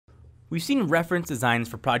We've seen reference designs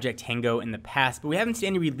for Project Tango in the past, but we haven't seen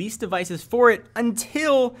any release devices for it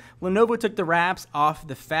until Lenovo took the wraps off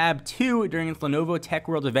the PHAB2 during its Lenovo Tech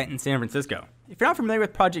World event in San Francisco. If you're not familiar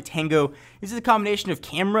with Project Tango, this is a combination of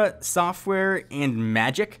camera, software, and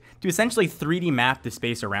magic to essentially 3D map the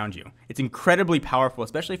space around you. It's incredibly powerful,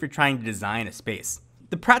 especially if you're trying to design a space.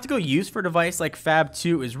 The practical use for a device like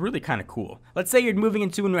PHAB2 is really kind of cool. Let's say you're moving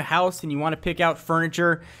into a new house and you want to pick out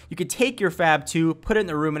furniture. You could take your PHAB2, put it in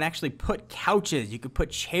the room, and actually put couches. You could put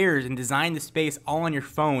chairs and design the space all on your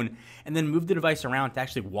phone, and then move the device around to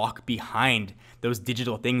actually walk behind those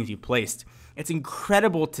digital things you placed. It's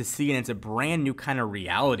incredible to see, and it's a brand new kind of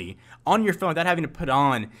reality on your phone without having to put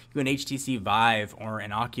on an HTC Vive or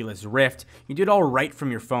an Oculus Rift. You do it all right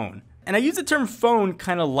from your phone. And I use the term phone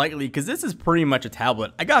kind of lightly because this is pretty much a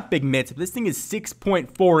tablet. I got big mitts, but this thing is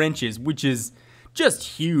 6.4 inches, which is just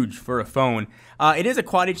huge for a phone. It is a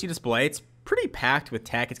Quad HD display. It's pretty packed with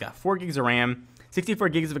tech. It's got 4 gigs of RAM, 64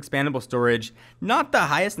 gigs of expandable storage. Not the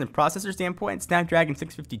highest in the processor standpoint, Snapdragon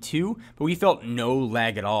 652, but we felt no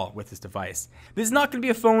lag at all with this device. This is not going to be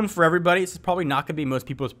a phone for everybody. This is probably not going to be most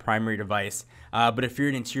people's primary device. But if you're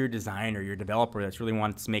an interior designer, or you're a developer that's really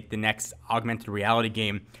wants to make the next augmented reality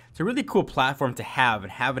game, it's a really cool platform to have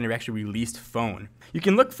and have an actually released phone. You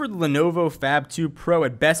can look for the Lenovo PHAB2 Pro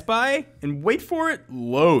at Best Buy and wait for it,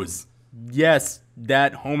 Lowe's. Yes,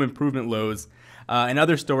 that home improvement Lowe's. And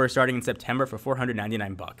other stores starting in September for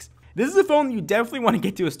 $499. This is a phone that you definitely want to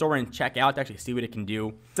get to a store and check out to actually see what it can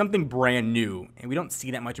do. Something brand new, and we don't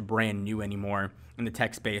see that much brand new anymore in the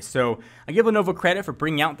tech space. So I give Lenovo credit for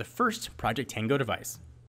bringing out the first Project Tango device.